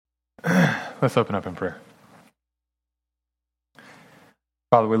Let's open up in prayer.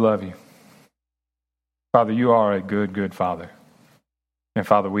 Father, we love you. Father, you are a good, good Father. And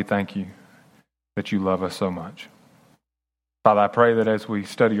Father, we thank you that you love us so much. Father, I pray that as we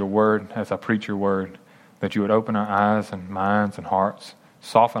study your word, as I preach your word, that you would open our eyes and minds and hearts,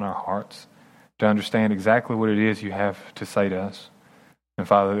 soften our hearts to understand exactly what it is you have to say to us. And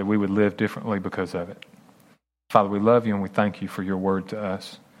Father, that we would live differently because of it. Father, we love you and we thank you for your word to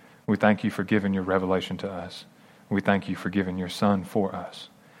us. We thank you for giving your revelation to us. We thank you for giving your Son for us.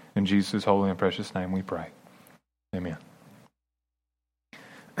 In Jesus' holy and precious name we pray. Amen.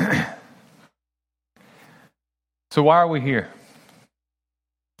 So why are we here?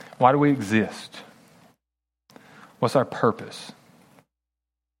 Why do we exist? What's our purpose?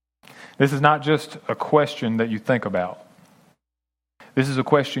 This is not just a question that you think about. This is a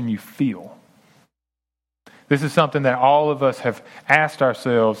question you feel. This is something that all of us have asked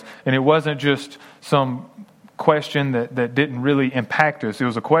ourselves, and it wasn't just some question that didn't really impact us. It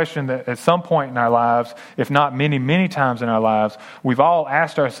was a question that at some point in our lives, if not many, many times in our lives, we've all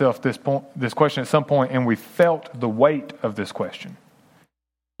asked ourselves this question at some point, and we felt the weight of this question.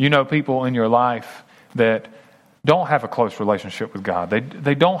 You know people in your life that don't have a close relationship with God.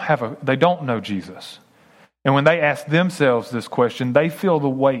 They don't know Jesus. And when they ask themselves this question, they feel the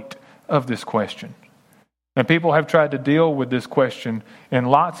weight of this question. And people have tried to deal with this question in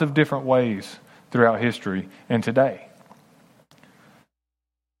lots of different ways throughout history and today.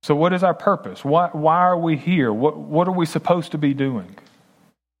 So what is our purpose? Why are we here? What are we supposed to be doing?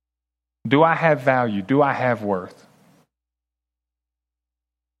 Do I have value? Do I have worth?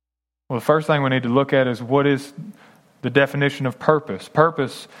 Well, the first thing we need to look at is what is the definition of purpose.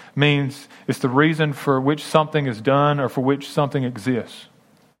 Purpose means it's the reason for which something is done or for which something exists.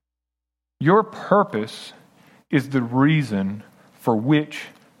 Your purpose is the reason for which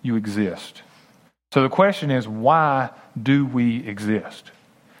you exist. So the question is, why do we exist?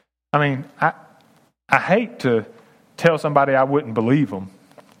 I mean, I hate to tell somebody I wouldn't believe them,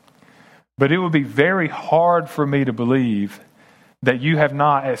 but it would be very hard for me to believe that you have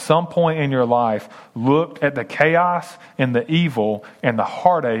not at some point in your life looked at the chaos and the evil and the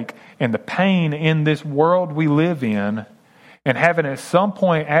heartache and the pain in this world we live in and haven't at some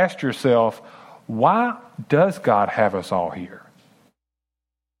point asked yourself, why does God have us all here?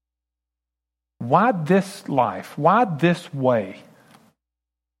 Why this life? Why this way?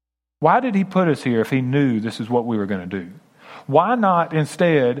 Why did he put us here if he knew this is what we were going to do? Why not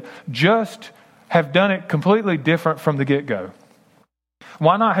instead just have done it completely different from the get-go?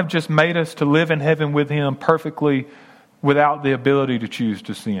 Why not have just made us to live in heaven with him perfectly without the ability to choose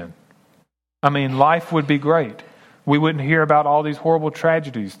to sin? I mean, life would be great. We wouldn't hear about all these horrible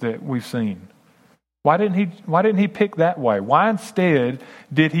tragedies that we've seen. Why didn't he pick that way? Why instead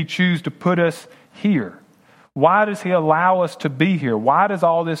did he choose to put us here? Why does he allow us to be here? Why does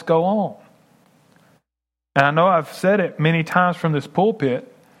all this go on? And I know I've said it many times from this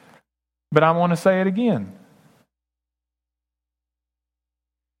pulpit, but I want to say it again.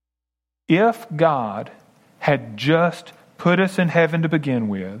 If God had just put us in heaven to begin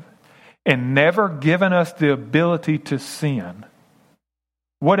with and never given us the ability to sin,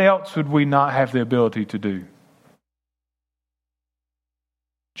 what else would we not have the ability to do?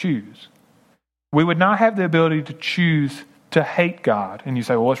 Choose. We would not have the ability to choose to hate God. And you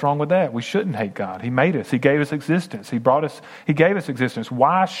say, well, what's wrong with that? We shouldn't hate God. He made us. He gave us existence. He gave us existence.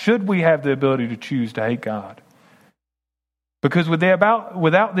 Why should we have the ability to choose to hate God? Because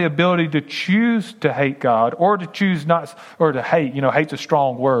without the ability to choose to hate God or to choose not, or to hate, hate's a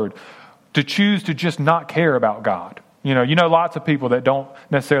strong word, to choose to just not care about God. You know lots of people that don't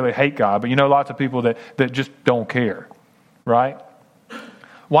necessarily hate God, but lots of people that just don't care, right?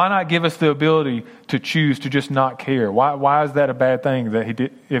 Why not give us the ability to choose to just not care? Why is that a bad thing that he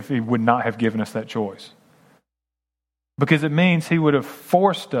did if he would not have given us that choice? Because it means he would have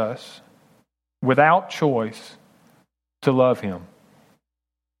forced us without choice to love him.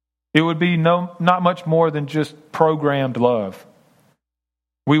 It would be not much more than just programmed love.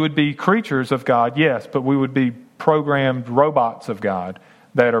 We would be creatures of God, yes, but we would be programmed robots of God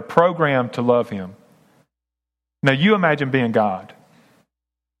that are programmed to love him. Now you imagine being God.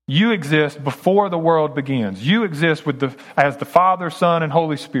 You exist before the world begins. You exist as the Father, Son, and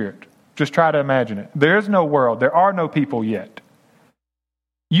Holy Spirit. Just try to imagine it. There is no world. There are no people yet.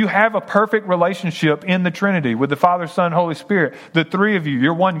 You have a perfect relationship in the Trinity with the Father, Son, Holy Spirit. The three of you,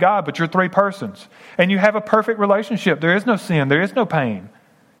 you're one God, but you're three persons. And you have a perfect relationship. There is no sin. There is no pain.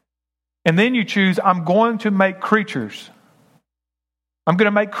 And then you choose, I'm going to make creatures. I'm going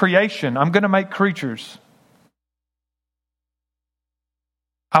to make creation. I'm going to make creatures.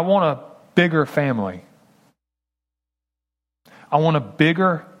 I want to bigger family. I want a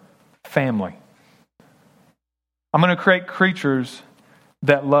bigger family. I'm going to create creatures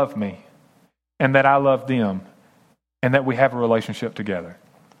that love me and that I love them and that we have a relationship together.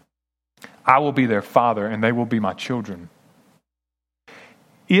 I will be their father and they will be my children.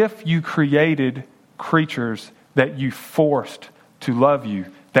 If you created creatures that you forced to love you,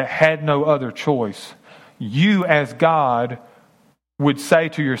 that had no other choice, you as God would say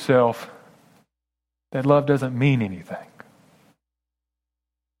to yourself, that love doesn't mean anything.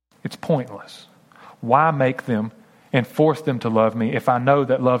 It's pointless. Why make them and force them to love me if I know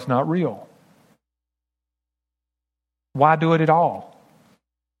that love's not real? Why do it at all?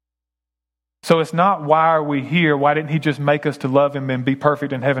 So it's not why are we here? Why didn't he just make us to love him and be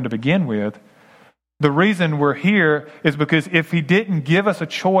perfect in heaven to begin with? The reason we're here is because if he didn't give us a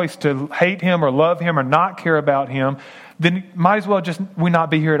choice to hate him or love him or not care about him, then might as well just we not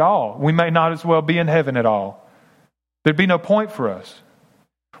be here at all. We may not as well be in heaven at all. There'd be no point for us.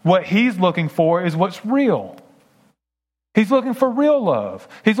 What he's looking for is what's real. He's looking for real love.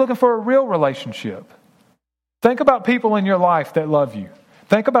 He's looking for a real relationship. Think about people in your life that love you.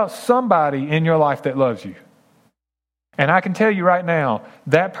 Think about somebody in your life that loves you. And I can tell you right now,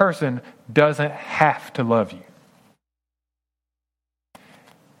 that person doesn't have to love you.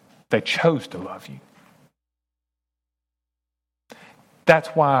 They chose to love you. That's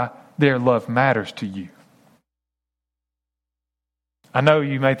why their love matters to you. I know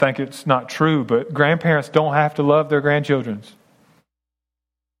you may think it's not true, but grandparents don't have to love their grandchildren.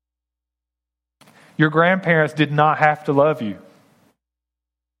 Your grandparents did not have to love you.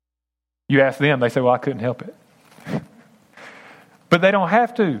 You ask them, they say, well, I couldn't help it. But they don't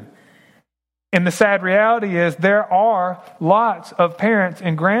have to. And the sad reality is there are lots of parents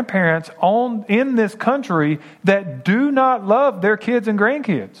and grandparents in this country that do not love their kids and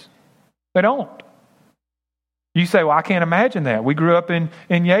grandkids. They don't. You say, well, I can't imagine that. We grew up in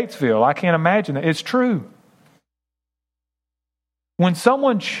Yatesville. I can't imagine that. It's true. When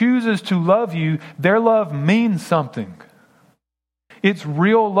someone chooses to love you, their love means something. It's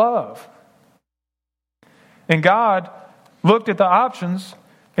real love. And God looked at the options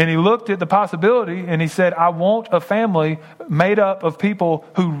and he looked at the possibility and he said, I want a family made up of people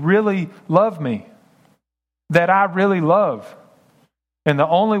who really love me, that I really love. And the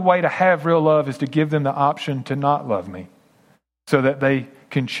only way to have real love is to give them the option to not love me so that they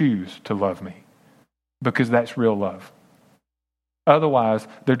can choose to love me, because that's real love. Otherwise,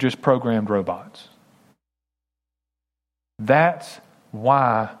 they're just programmed robots. That's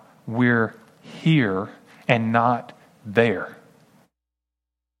why we're here and not there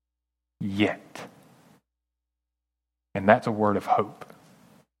yet. And that's a word of hope.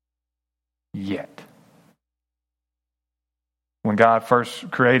 Yet. When God first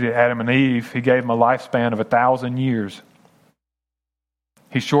created Adam and Eve, he gave them a lifespan of 1,000 years.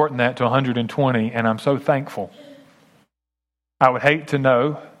 He shortened that to 120, and I'm so thankful. I would hate to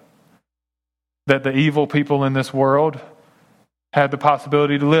know that the evil people in this world had the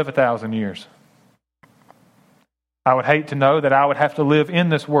possibility to live 1,000 years. I would hate to know that I would have to live in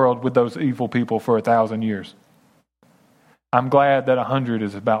this world with those evil people for 1,000 years. I'm glad that 100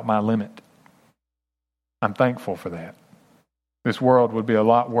 is about my limit. I'm thankful for that. This world would be a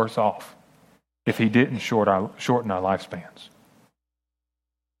lot worse off if he didn't shorten our lifespans.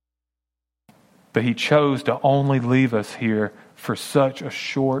 But he chose to only leave us here for such a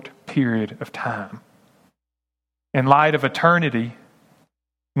short period of time. In light of eternity,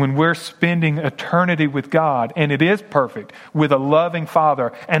 when we're spending eternity with God, and it is perfect, with a loving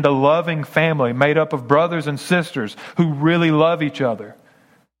Father and a loving family made up of brothers and sisters who really love each other,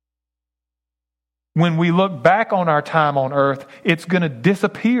 when we look back on our time on earth, it's going to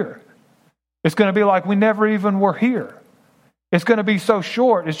disappear. It's going to be like we never even were here. It's going to be so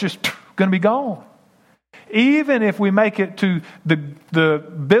short, it's just going to be gone. Even if we make it to the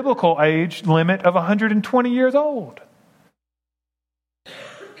biblical age limit of 120 years old.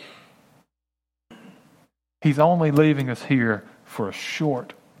 He's only leaving us here for a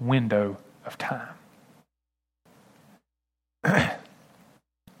short window of time.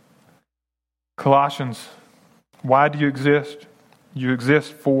 Colossians, why do you exist? You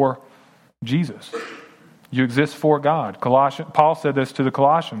exist for Jesus. You exist for God. Paul said this to the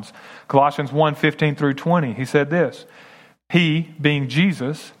Colossians. Colossians 1:15 through 20. He said this. He, being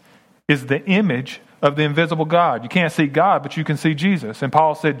Jesus, is the image of the invisible God. You can't see God, but you can see Jesus. And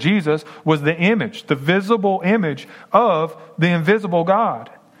Paul said Jesus was the image, the visible image of the invisible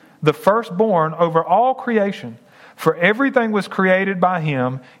God, the firstborn over all creation. For everything was created by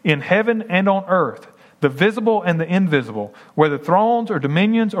him in heaven and on earth, the visible and the invisible, whether thrones or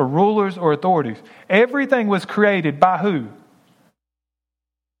dominions or rulers or authorities. Everything was created by who?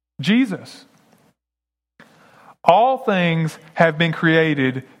 Jesus. All things have been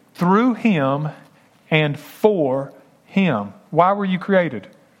created through him and for him. Why were you created?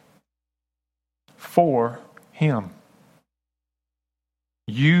 For him.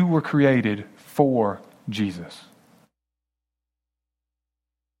 You were created for Jesus.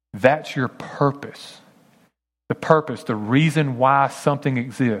 That's your purpose. The purpose, the reason why something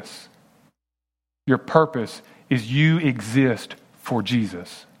exists. Your purpose is you exist for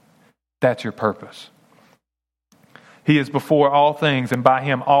Jesus. That's your purpose. He is before all things, and by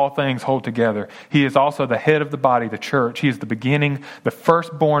him all things hold together. He is also the head of the body, the church. He is the beginning, the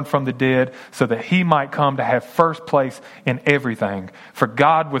firstborn from the dead, so that he might come to have first place in everything. For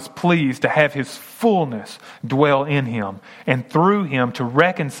God was pleased to have his fullness dwell in him, and through him to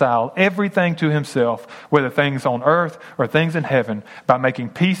reconcile everything to himself, whether things on earth or things in heaven, by making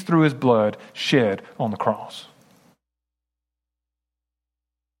peace through his blood shed on the cross.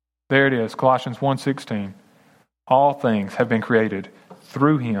 There it is, Colossians 1:16. All things have been created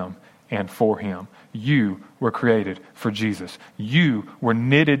through him and for him. You were created for Jesus. You were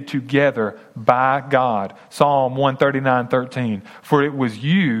knitted together by God. Psalm 139:13. For it was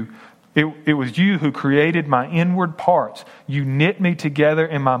you who created my inward parts. You knit me together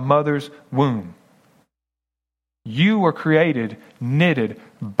in my mother's womb. You were created, knitted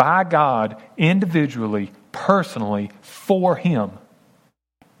by God individually, personally, for him.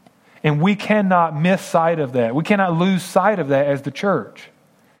 And we cannot miss sight of that. We cannot lose sight of that as the church.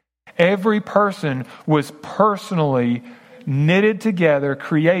 Every person was personally knitted together,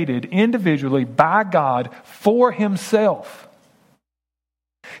 created individually by God for himself.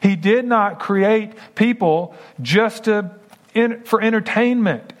 He did not create people just for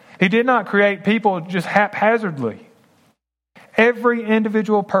entertainment. He did not create people just haphazardly. Every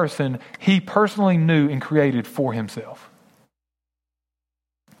individual person he personally knew and created for himself.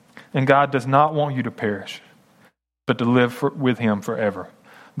 And God does not want you to perish, but to live with him forever.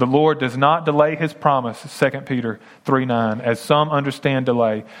 The Lord does not delay his promise, 2 Peter 3:9, as some understand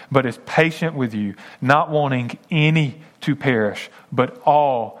delay, but is patient with you, not wanting any to perish, but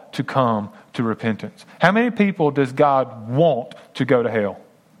all to come to repentance. How many people does God want to go to hell?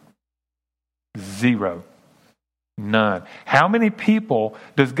 0. None. How many people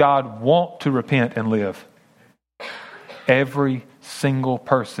does God want to repent and live? Every single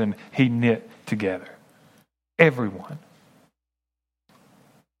person he knit together. Everyone.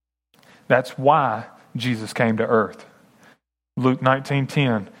 That's why Jesus came to earth. Luke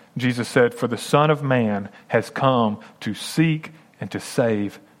 19:10, Jesus said, "For the Son of Man has come to seek and to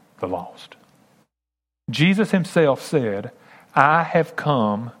save the lost." Jesus himself said, "I have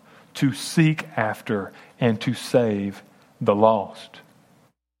come to seek after and to save the lost."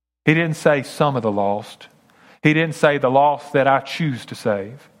 He didn't say some of the lost. He didn't say the lost that I choose to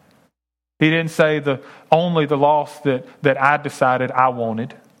save. He didn't say only the lost that I decided I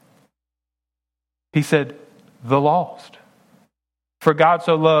wanted. He said the lost. For God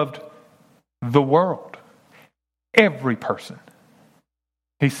so loved the world. Every person.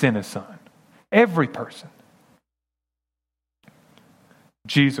 He sent his son. Every person.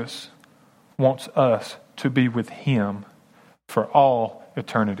 Jesus wants us to be with him for all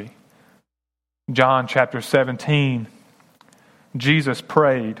eternity. John chapter 17, Jesus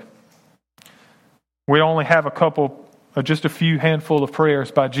prayed. We only have just a few handful of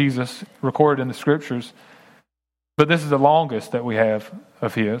prayers by Jesus recorded in the scriptures, but this is the longest that we have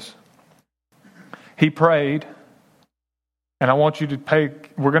of his. He prayed, and I want you to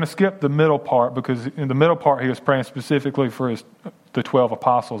we're going to skip the middle part, because in the middle part he was praying specifically for the 12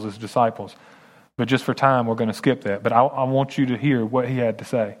 apostles, his disciples. But just for time, we're going to skip that. But I want you to hear what he had to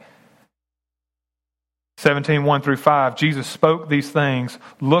say. 17:1-5, Jesus spoke these things,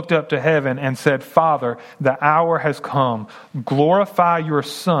 looked up to heaven, and said, "Father, the hour has come. Glorify your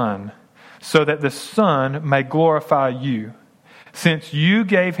Son, so that the Son may glorify you, since you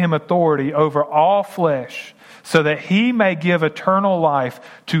gave him authority over all flesh, so that he may give eternal life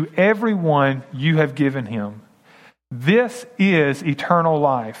to everyone you have given him. This is eternal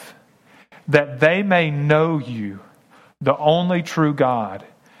life, that they may know you, the only true God,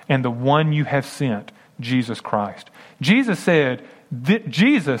 and the one you have sent, Jesus Christ." Jesus said,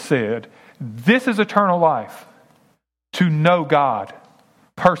 this is eternal life, to know God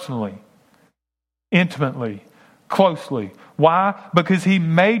personally, intimately, closely. Why? Because he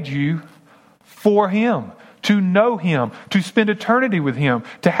made you for him, to know him, to spend eternity with him,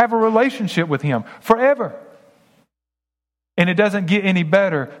 to have a relationship with him forever. And it doesn't get any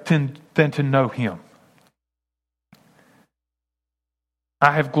better than to know him.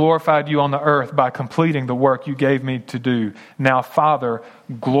 I have glorified you on the earth by completing the work you gave me to do. Now, Father,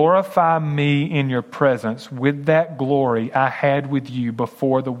 glorify me in your presence with that glory I had with you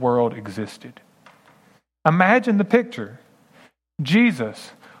before the world existed. Imagine the picture.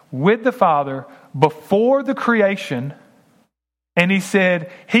 Jesus with the Father before the creation, and he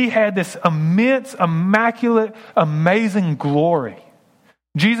said he had this immense, immaculate, amazing glory.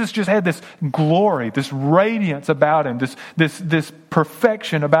 Jesus just had this glory, this radiance about him, this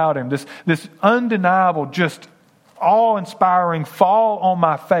perfection about him, this undeniable, just awe-inspiring, fall on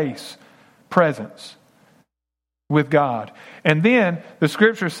my face presence with God. And then the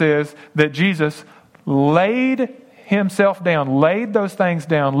scripture says that Jesus laid himself down, laid those things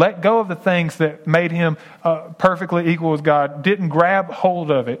down, let go of the things that made him perfectly equal with God, didn't grab hold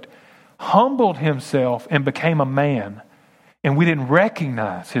of it, humbled himself and became a man. And we didn't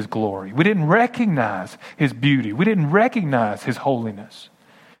recognize his glory. We didn't recognize his beauty. We didn't recognize his holiness.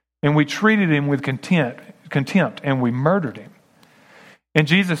 And we treated him with contempt, and we murdered him. And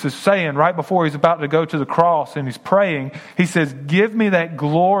Jesus is saying right before he's about to go to the cross and he's praying, he says, give me that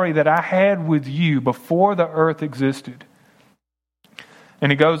glory that I had with you before the earth existed.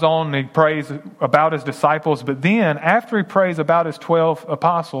 And he goes on and he prays about his disciples. But then after he prays about his 12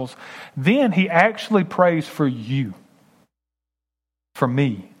 apostles, then he actually prays for you. For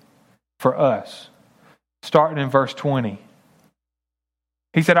me, for us. Starting in verse 20.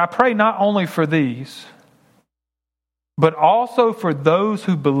 He said, I pray not only for these, but also for those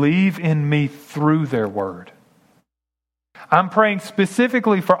who believe in me through their word. I'm praying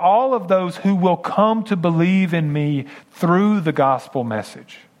specifically for all of those who will come to believe in me through the gospel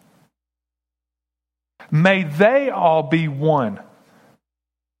message. May they all be one.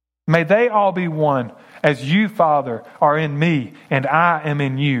 May they all be one. As you, Father, are in me and I am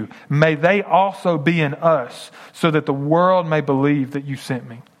in you, may they also be in us, so that the world may believe that you sent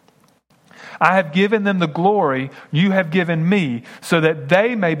me. I have given them the glory you have given me, so that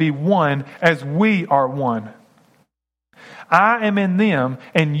they may be one as we are one. I am in them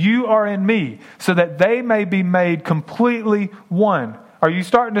and you are in me, so that they may be made completely one. Are you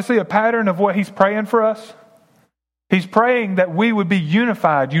starting to see a pattern of what he's praying for us? He's praying that we would be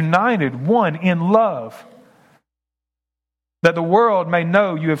unified, united, one in love. That the world may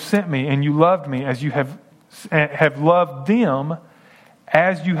know you have sent me and you loved me as you have loved them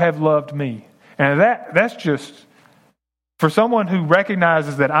as you have loved me. And that's just, for someone who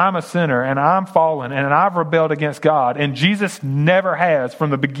recognizes that I'm a sinner and I'm fallen and I've rebelled against God, and Jesus never has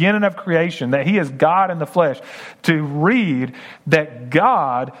from the beginning of creation, that he is God in the flesh, to read that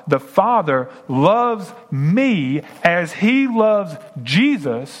God, the Father, loves me as he loves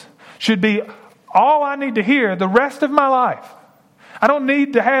Jesus should be all I need to hear the rest of my life. I don't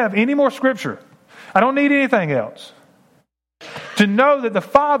need to have any more scripture. I don't need anything else. To know that the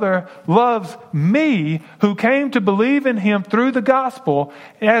Father loves me, who came to believe in him through the gospel,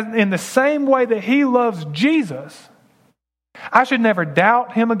 in the same way that he loves Jesus. I should never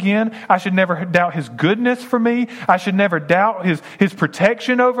doubt him again. I should never doubt his goodness for me. I should never doubt his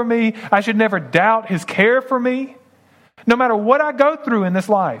protection over me. I should never doubt his care for me. No matter what I go through in this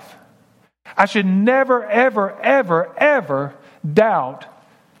life, I should never, ever, ever, ever doubt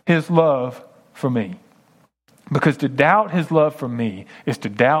his love for me. Because to doubt his love for me is to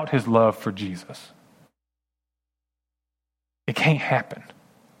doubt his love for Jesus. It can't happen.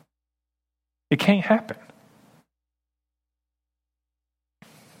 It can't happen.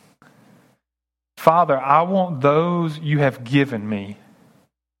 Father, I want those you have given me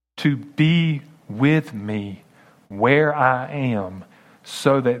to be with me where I am,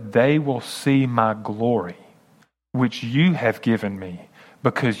 so that they will see my glory, which you have given me,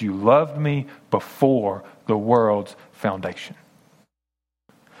 because you loved me before the world's foundation.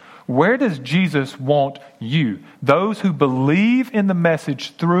 Where does Jesus want you, those who believe in the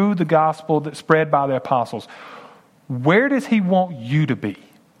message through the gospel that's spread by the apostles, where does he want you to be?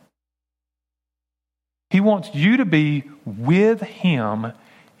 He wants you to be with him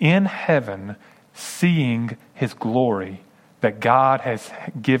in heaven, seeing his glory that God has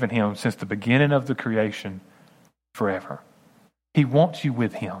given him since the beginning of the creation forever. He wants you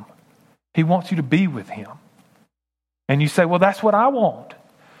with him. He wants you to be with him. And you say, well, that's what I want.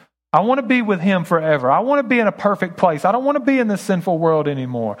 I want to be with him forever. I want to be in a perfect place. I don't want to be in this sinful world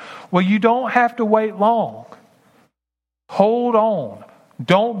anymore. Well, you don't have to wait long. Hold on.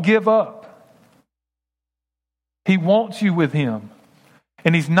 Don't give up. He wants you with him.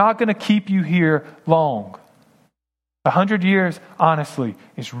 And he's not going to keep you here long. 100 years, honestly,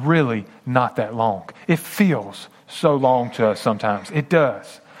 is really not that long. It feels so long to us sometimes. It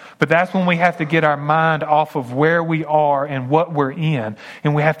does. But that's when we have to get our mind off of where we are and what we're in.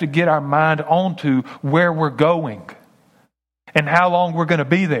 And we have to get our mind onto where we're going and how long we're going to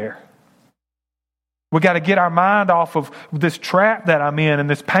be there. We got to get our mind off of this trap that I'm in and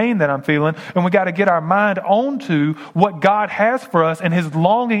this pain that I'm feeling. And we got to get our mind onto what God has for us and His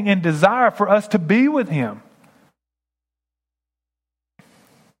longing and desire for us to be with Him.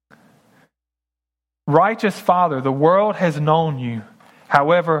 Righteous Father, the world has known you.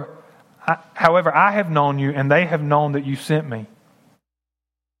 However, I have known you, and they have known that you sent me.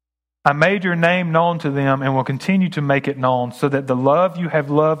 I made your name known to them and will continue to make it known, so that the love you have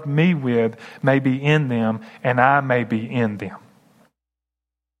loved me with may be in them, and I may be in them.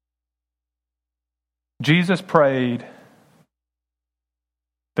 Jesus prayed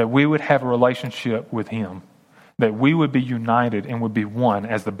that we would have a relationship with Him, that we would be united and would be one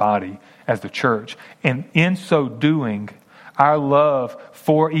as the body, as the church. And in so doing, our love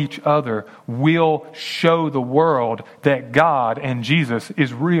for each other will show the world that God and Jesus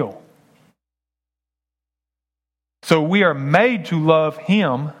is real. So we are made to love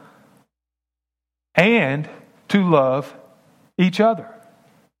Him and to love each other.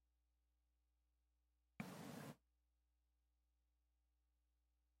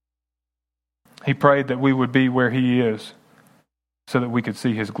 He prayed that we would be where He is so that we could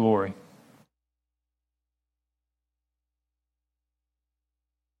see His glory.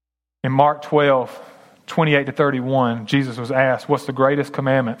 In Mark 12, 28 to 31, Jesus was asked, what's the greatest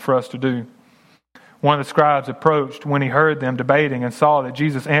commandment for us to do? One of the scribes approached when he heard them debating and saw that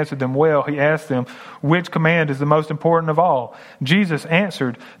Jesus answered them well. He asked them, which command is the most important of all? Jesus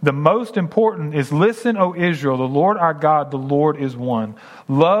answered, the most important is, listen, O Israel, the Lord our God, the Lord is one.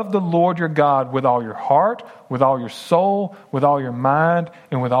 Love the Lord your God with all your heart, with all your soul, with all your mind,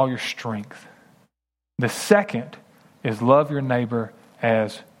 and with all your strength. The second is love your neighbor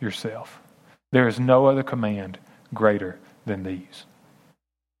as yourself. There is no other command greater than these.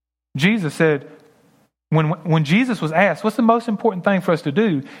 Jesus said, when Jesus was asked, what's the most important thing for us to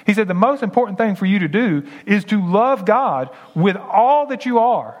do? He said, the most important thing for you to do is to love God with all that you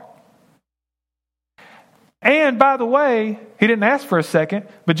are. And by the way, he didn't ask for a second,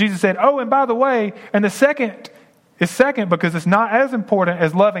 but Jesus said, oh, and by the way, and the second is second because it's not as important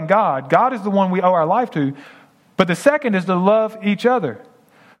as loving God. God is the one we owe our life to. But the second is to love each other.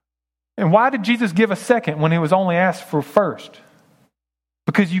 And why did Jesus give a second when He was only asked for first?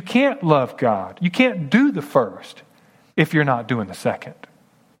 Because you can't love God. You can't do the first if you're not doing the second.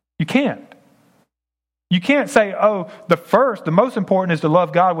 You can't. You can't say, oh, the most important is to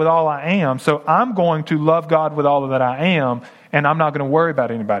love God with all I am, so I'm going to love God with all that I am, and I'm not going to worry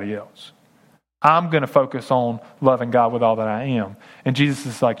about anybody else. I'm going to focus on loving God with all that I am. And Jesus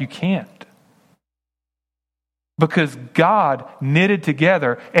is like, you can't. Because God knitted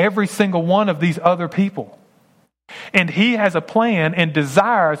together every single one of these other people. And He has a plan and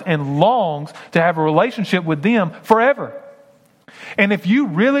desires and longs to have a relationship with them forever. And if you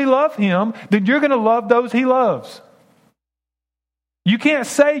really love Him, then you're going to love those He loves. You can't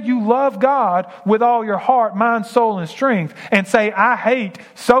say you love God with all your heart, mind, soul, and strength and say, I hate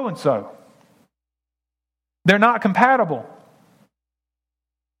so-and-so. They're not compatible.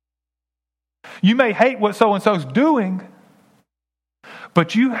 You may hate what so-and-so's doing,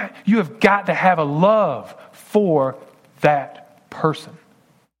 but you have got to have a love for that person.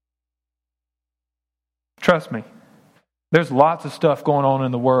 Trust me, there's lots of stuff going on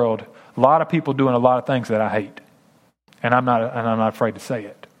in the world. A lot of people doing a lot of things that I hate. And I'm not afraid to say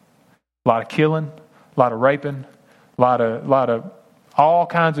it. A lot of killing, a lot of raping, a lot of all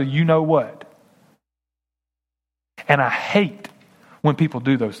kinds of you know what. And I hate when people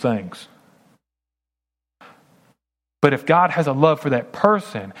do those things. But if God has a love for that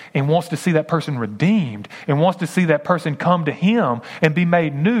person and wants to see that person redeemed and wants to see that person come to Him and be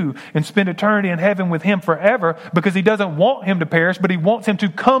made new and spend eternity in heaven with Him forever because He doesn't want him to perish, but He wants him to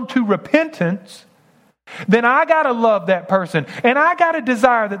come to repentance, then I got to love that person and I got to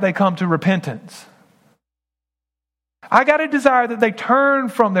desire that they come to repentance. I got to desire that they turn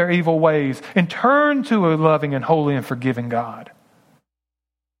from their evil ways and turn to a loving and holy and forgiving God.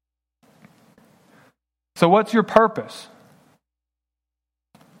 So what's your purpose?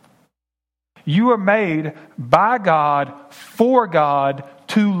 You are made by God, for God,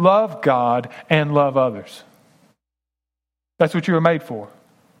 to love God and love others. That's what you were made for.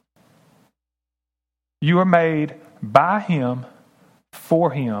 You are made by Him, for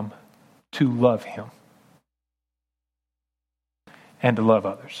Him, to love Him and to love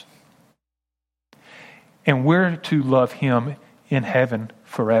others. And we're to love Him in heaven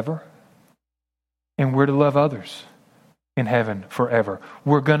forever. And we're to love others in heaven forever.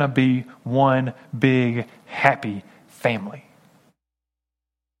 We're going to be one big, happy family.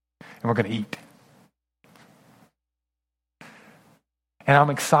 And we're going to eat. And I'm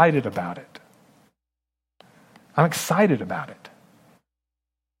excited about it. I'm excited about it.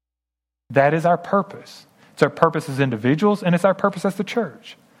 That is our purpose. It's our purpose as individuals, and it's our purpose as the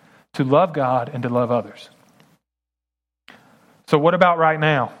church. To love God and to love others. So what about right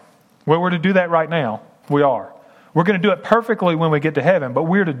now? Well, we're to do that right now. We are. We're going to do it perfectly when we get to heaven, but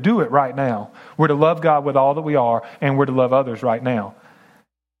we're to do it right now. We're to love God with all that we are, and we're to love others right now.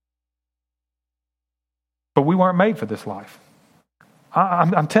 But we weren't made for this life.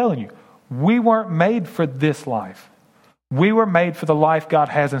 I'm telling you, we weren't made for this life. We were made for the life God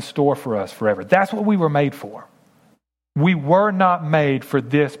has in store for us forever. That's what we were made for. We were not made for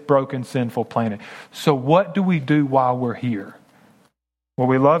this broken, sinful planet. So what do we do while we're here? Well,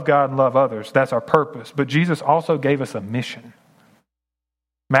 we love God and love others. That's our purpose. But Jesus also gave us a mission.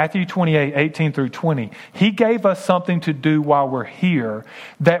 Matthew 28, 18 through 20. He gave us something to do while we're here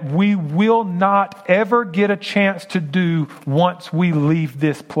that we will not ever get a chance to do once we leave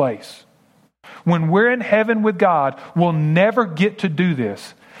this place. When we're in heaven with God, we'll never get to do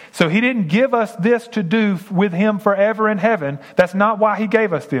this. So He didn't give us this to do with Him forever in heaven. That's not why He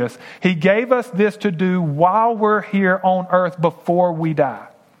gave us this. He gave us this to do while we're here on earth before we die.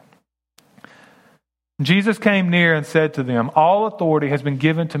 Jesus came near and said to them, "All authority has been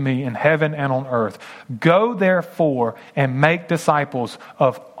given to me in heaven and on earth. Go therefore and make disciples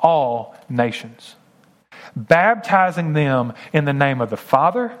of all nations, baptizing them in the name of the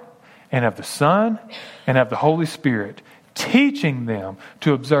Father and of the Son and of the Holy Spirit, teaching them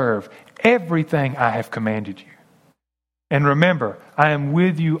to observe everything I have commanded you. And remember, I am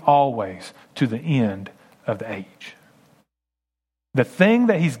with you always to the end of the age." The thing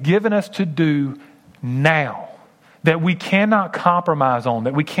that He's given us to do now, that we cannot compromise on,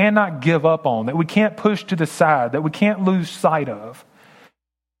 that we cannot give up on, that we can't push to the side, that we can't lose sight of,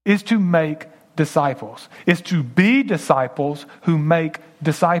 is to make disciples. Is to be disciples who make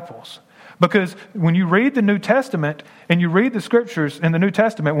disciples. Because when you read the New Testament and you read the scriptures in the New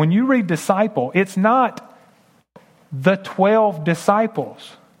Testament, when you read disciple, it's not the 12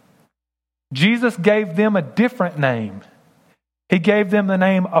 disciples. Jesus gave them a different name. He gave them the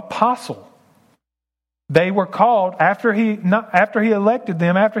name apostle. They were called, after he elected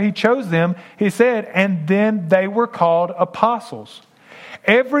them, after He chose them, He said, and then they were called apostles.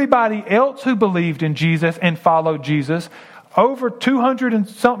 Everybody else who believed in Jesus and followed Jesus, over 200 and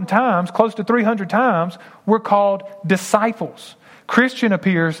something times, close to 300 times, were called disciples. Christian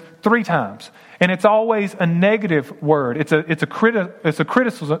appears 3 times. And it's always a negative word. It's a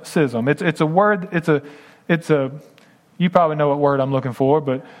criticism. It's a word, you probably know what word I'm looking for,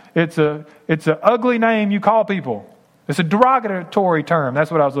 but it's an ugly name you call people. It's a derogatory term.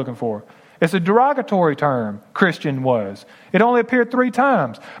 That's what I was looking for. It's a derogatory term, Christian was. It only appeared 3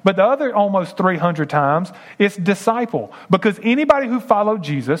 times. But the other almost 300 times, it's disciple. Because anybody who followed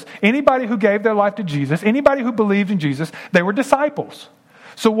Jesus, anybody who gave their life to Jesus, anybody who believed in Jesus, they were disciples.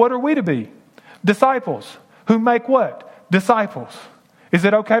 So what are we to be? Disciples. Who make what? Disciples. Is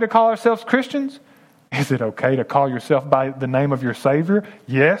it okay to call ourselves Christians? Is it okay to call yourself by the name of your Savior?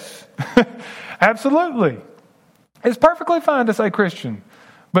 Yes. Absolutely. It's perfectly fine to say Christian.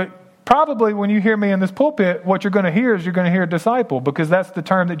 But probably when you hear me in this pulpit, what you're going to hear is you're going to hear disciple, because that's the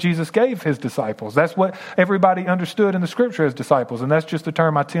term that Jesus gave His disciples. That's what everybody understood in the Scripture as disciples, and that's just the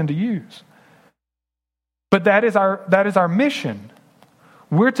term I tend to use. But that is our mission.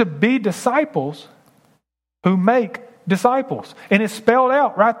 We're to be disciples who make disciples. And it's spelled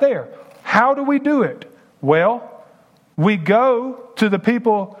out right there. How do we do it? Well, we go to the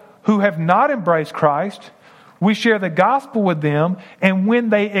people who have not embraced Christ. We share the gospel with them. And when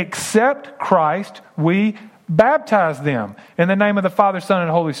they accept Christ, we baptize them in the name of the Father, Son,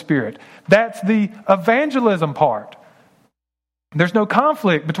 and Holy Spirit. That's the evangelism part. There's no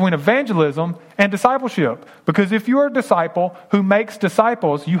conflict between evangelism and discipleship. Because if you're a disciple who makes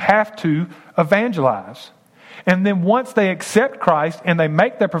disciples, you have to evangelize. And then once they accept Christ and they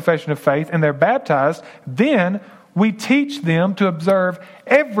make their profession of faith and they're baptized, then we teach them to observe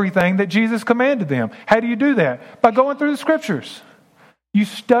everything that Jesus commanded them. How do you do that? By going through the Scriptures. You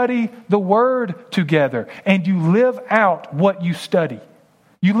study the Word together and you live out what you study.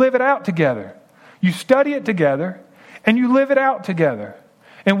 You live it out together. You study it together and you live it out together.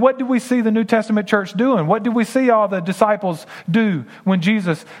 And what do we see the New Testament church doing? What do we see all the disciples do when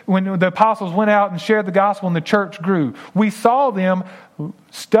the apostles went out and shared the gospel and the church grew? We saw them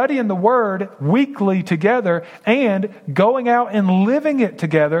studying the Word weekly together and going out and living it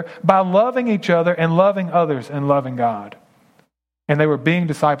together by loving each other and loving others and loving God. And they were being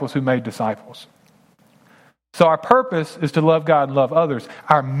disciples who made disciples. So our purpose is to love God and love others.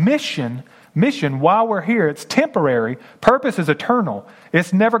 Our mission while we're here, it's temporary. Purpose is eternal.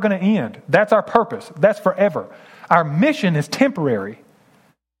 It's never going to end. That's our purpose. That's forever. Our mission is temporary.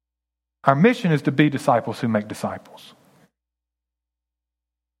 Our mission is to be disciples who make disciples.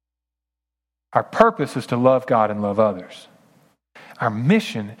 Our purpose is to love God and love others. Our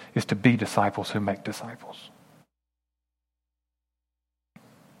mission is to be disciples who make disciples.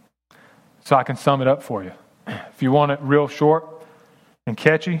 So I can sum it up for you. If you want it real short and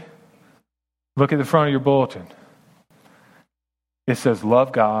catchy, look at the front of your bulletin. It says,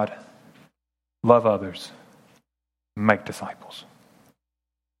 love God, love others, make disciples.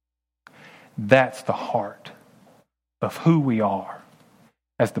 That's the heart of who we are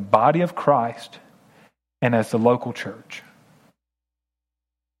as the body of Christ and as the local church.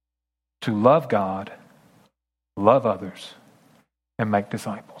 To love God, love others, and make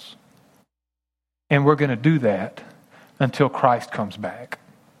disciples. And we're going to do that until Christ comes back.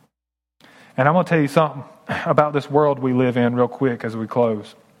 And I'm going to tell you something about this world we live in real quick as we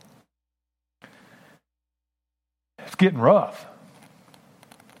close. It's getting rough.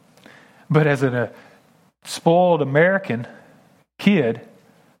 But as a spoiled American kid,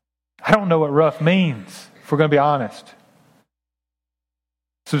 I don't know what rough means, if we're going to be honest.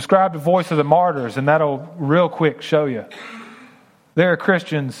 Subscribe to Voice of the Martyrs, and that'll real quick show you. There are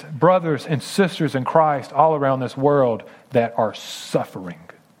Christians, brothers and sisters in Christ all around this world that are suffering.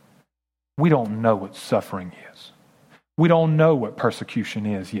 We don't know what suffering is. We don't know what persecution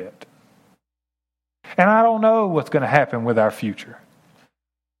is yet. And I don't know what's going to happen with our future.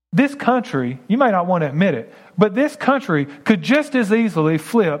 This country, you may not want to admit it, but this country could just as easily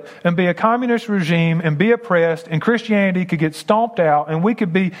flip and be a communist regime and be oppressed, and Christianity could get stomped out, and we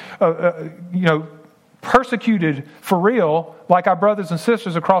could be, persecuted for real, like our brothers and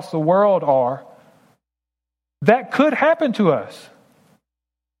sisters across the world are. That could happen to us.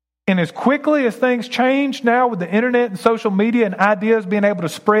 And as quickly as things change now with the internet and social media and ideas being able to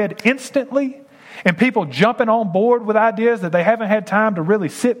spread instantly, and people jumping on board with ideas that they haven't had time to really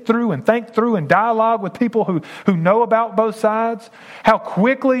sit through and think through and dialogue with people who know about both sides, how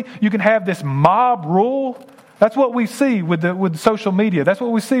quickly you can have this mob rule. That's what we see with social media. That's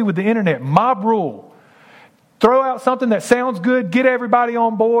what we see with the internet, mob rule. Throw out something that sounds good, get everybody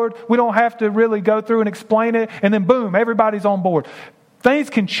on board. We don't have to really go through and explain it, and then boom, everybody's on board. Things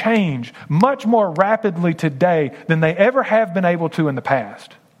can change much more rapidly today than they ever have been able to in the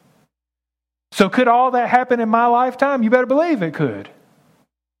past. So could all that happen in my lifetime? You better believe it could.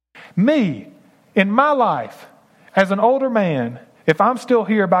 Me, in my life, as an older man, if I'm still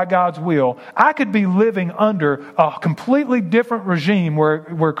here by God's will, I could be living under a completely different regime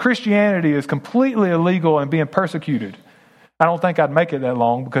where Christianity is completely illegal and being persecuted. I don't think I'd make it that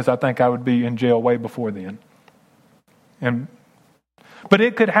long because I think I would be in jail way before then. But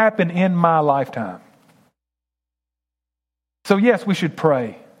it could happen in my lifetime. So yes, we should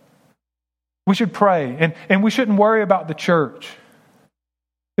pray. We should pray, and we shouldn't worry about the church.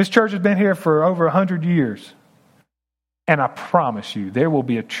 This church has been here for over 100 years. And I promise you, there will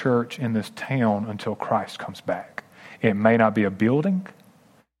be a church in this town until Christ comes back. It may not be a building.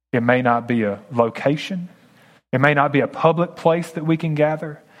 It may not be a location. It may not be a public place that we can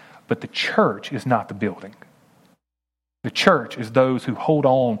gather. But the church is not the building. The church is those who hold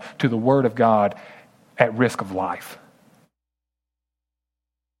on to the Word of God at risk of life.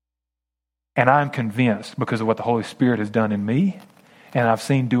 And I'm convinced, because of what the Holy Spirit has done in me, and I've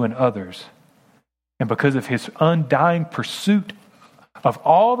seen do in others, and because of His undying pursuit of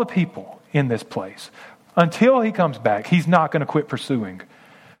all the people in this place, until He comes back, He's not going to quit pursuing.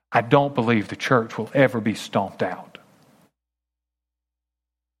 I don't believe the church will ever be stomped out.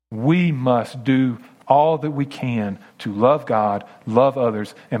 We must do all that we can to love God, love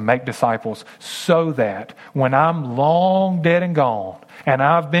others, and make disciples so that when I'm long dead and gone, and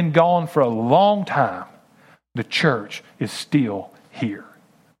I've been gone for a long time, the church is still here.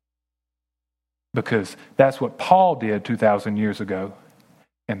 Because that's what Paul did 2,000 years ago,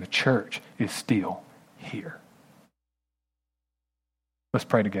 and the church is still here. Let's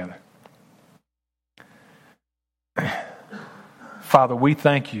pray together. Father, we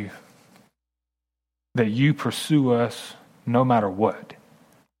thank you that you pursue us no matter what,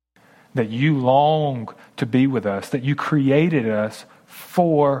 that you long to be with us, that you created us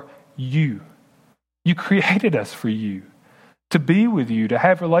for you. You created us for you, to be with you, to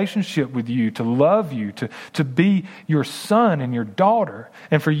have relationship with you, to love you, to be your son and your daughter,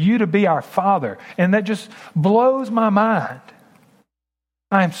 and for you to be our Father. And that just blows my mind.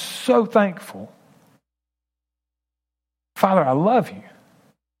 I am so thankful Father, I love you.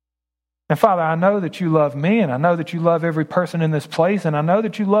 And Father, I know that you love me, and I know that you love every person in this place, and I know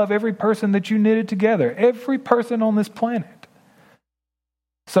that you love every person that you knitted together, every person on this planet.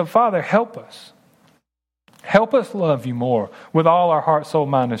 So Father, help us. Help us love you more with all our heart, soul,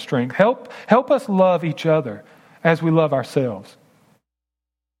 mind, and strength. Help us love each other as we love ourselves.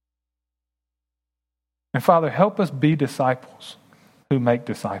 And Father, help us be disciples who make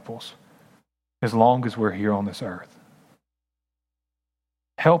disciples as long as we're here on this earth.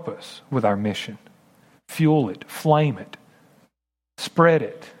 Help us with our mission. Fuel it, flame it, spread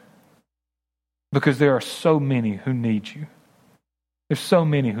it. Because there are so many who need you. There's so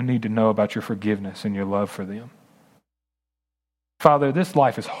many who need to know about your forgiveness and your love for them. Father, this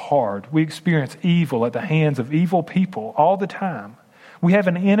life is hard. We experience evil at the hands of evil people all the time. We have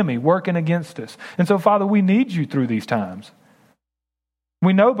an enemy working against us. And so, Father, we need you through these times.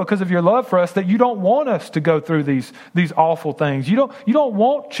 We know because of your love for us that you don't want us to go through these awful things. You don't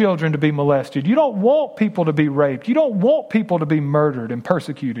want children to be molested. You don't want people to be raped. You don't want people to be murdered and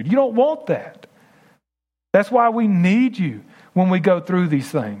persecuted. You don't want that. That's why we need you when we go through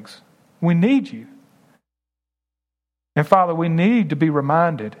these things. We need you. And Father, we need to be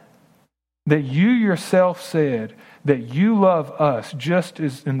reminded that you yourself said that you love us just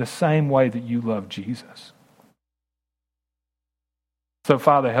as in the same way that you love Jesus. So,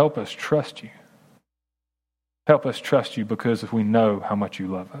 Father, help us trust you. Help us trust you because we know how much you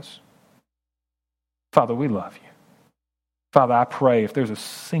love us. Father, we love you. Father, I pray if there's a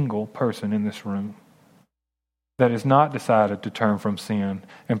single person in this room that has not decided to turn from sin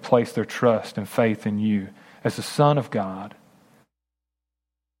and place their trust and faith in you as the Son of God,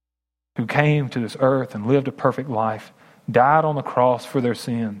 who came to this earth and lived a perfect life, died on the cross for their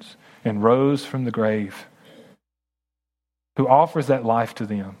sins, and rose from the grave, who offers that life to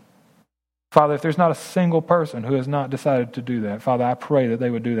them. Father, if there's not a single person who has not decided to do that, Father, I pray that they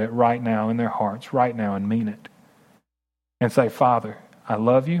would do that right now in their hearts, right now, and mean it. And say, Father, I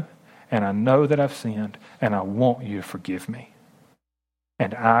love you, and I know that I've sinned, and I want you to forgive me.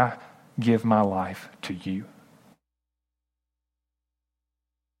 And I give my life to you.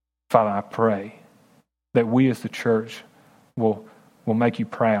 Father, I pray that we as the church will make you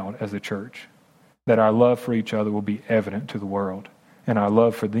proud as a church, that our love for each other will be evident to the world, and our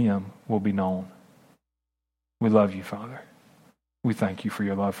love for them will be known. We love you, Father. We thank you for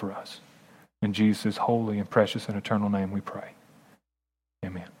your love for us. In Jesus' holy and precious and eternal name we pray.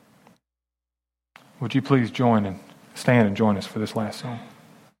 Amen. Would you please stand and join us for this last song?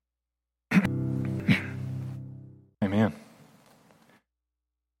 Amen.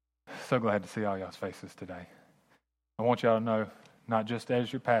 So glad to see all y'all's faces today. I want y'all to know, not just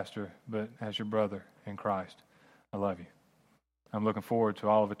as your pastor, but as your brother in Christ, I love you. I'm looking forward to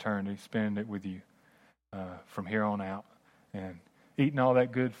all of eternity, spending it with you from here on out, and eating all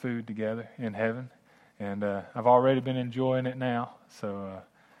that good food together in heaven. And I've already been enjoying it now, so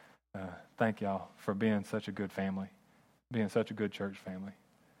thank y'all for being such a good family, being such a good church family.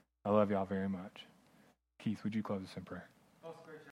 I love y'all very much. Keith, would you close us in prayer?